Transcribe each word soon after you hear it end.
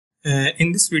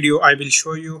In this video, I will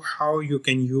show you how you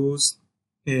can use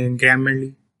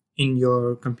Grammarly in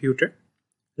your computer,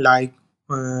 like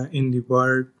in the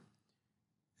Word.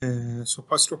 So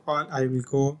first of all, I will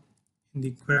go in the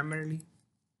Grammarly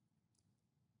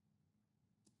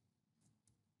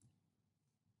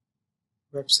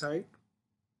website.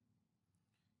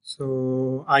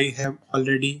 So I have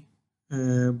already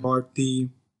bought the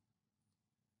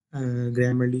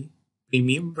Grammarly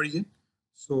premium version.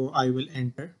 So I will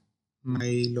enter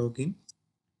my login,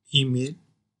 email,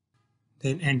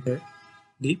 then enter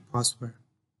the password.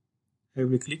 I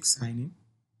will click sign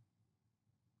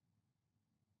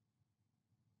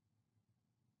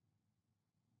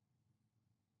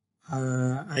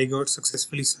in. I got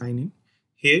successfully signed in.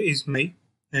 Here is my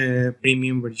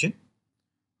premium version.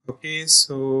 Okay,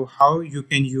 so how you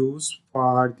can use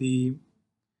uh,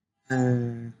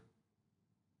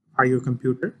 for your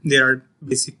computer? There are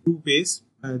basic two ways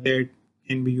that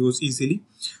can be used easily.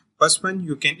 First one,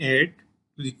 you can add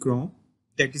to the Chrome.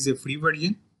 That is a free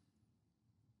version.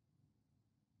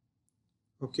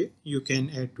 Okay, you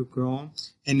can add to Chrome,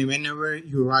 and whenever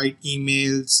you write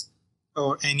emails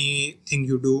or anything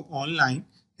you do online,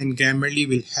 then Grammarly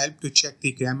will help to check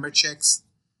the grammar checks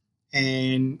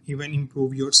and even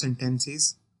improve your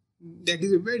sentences. That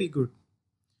is a very good.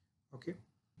 Okay,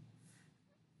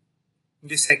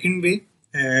 the second way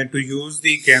to use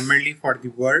the Grammarly for the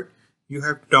Word, you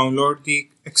have to download the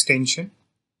extension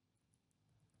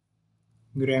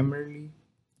Grammarly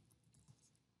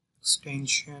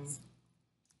extension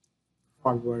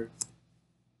for Word.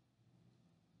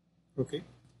 Okay,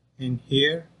 and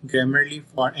here Grammarly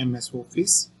for MS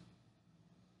Office.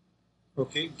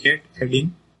 Okay, get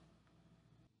adding.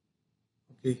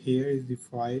 Okay, here is the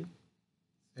file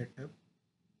setup.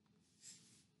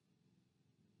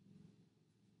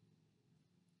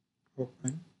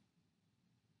 Open.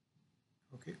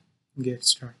 Okay, get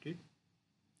started.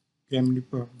 Grammarly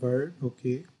for Word.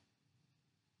 Okay,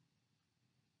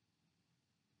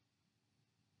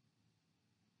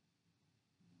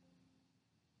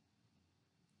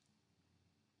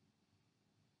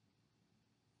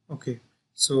 okay.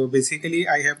 So basically,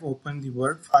 I have opened the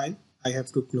Word file. I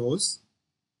have to close,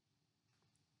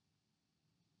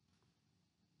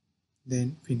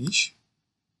 then finish.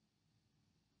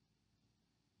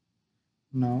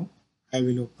 Now I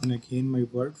will open again my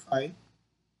Word file.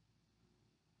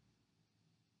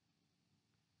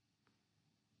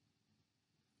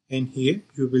 And here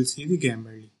you will see the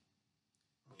Grammarly.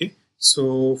 Okay,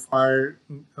 so for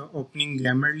opening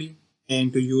Grammarly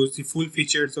and to use the full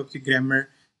features of the grammar,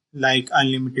 like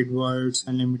unlimited words,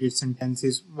 unlimited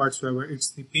sentences, whatsoever, it's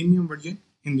the premium version.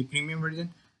 In the premium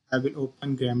version, I will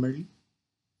open Grammarly.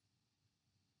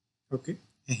 Okay,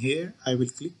 and here I will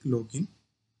click login.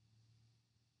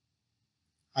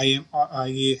 I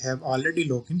have already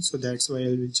logged in, so that's why I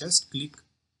will just click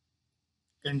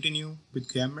continue with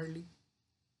Grammarly.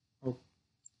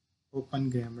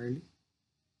 Open Grammarly.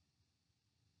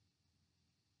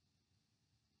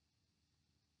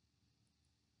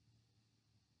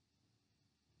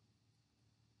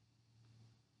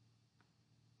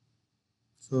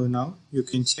 So now you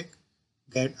can check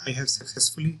that I have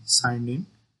successfully signed in.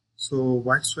 So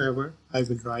whatsoever I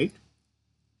will write,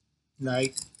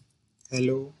 like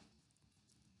hello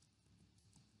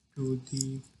to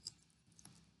the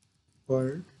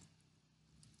world,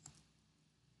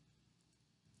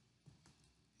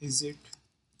 is it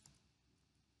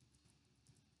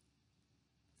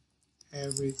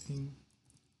everything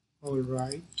all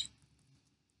right?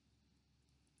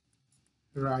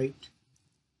 Right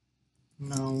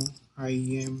now I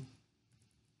am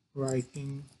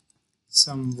writing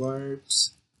some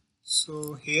words.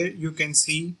 So here you can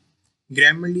see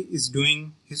Grammarly is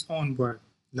doing his own work.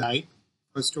 Like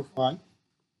first of all,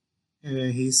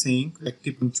 he's saying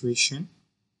corrective punctuation.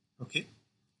 Okay,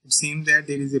 it seems that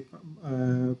there is a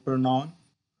pronoun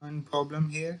problem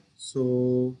here.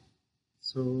 So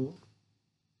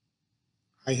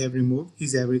I have removed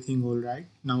is everything all right.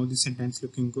 Now the sentence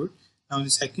looking good. Now the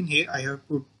second here I have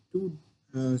put two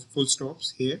full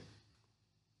stops here.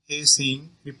 Here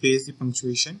saying replace the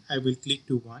punctuation. I will click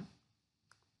to one,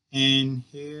 and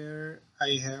here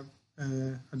I have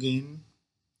again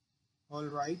all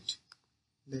right.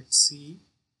 Let's see.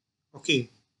 Okay,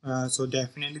 so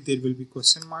definitely there will be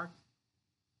question mark,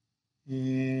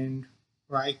 and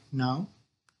right now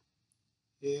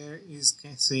here is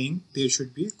saying there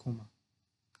should be a comma.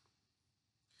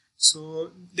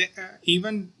 So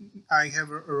even I have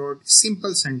wrote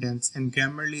simple sentence, and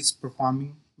Grammarly is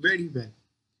performing very well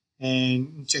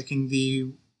and checking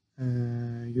the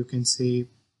you can say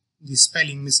the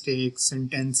spelling mistakes,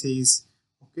 sentences.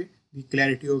 Okay, the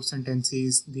clarity of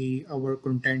sentences, the our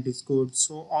content is good.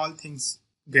 So all things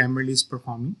Grammarly is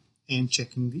performing and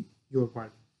checking the your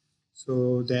work.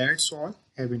 So that's all.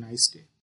 Have a nice day.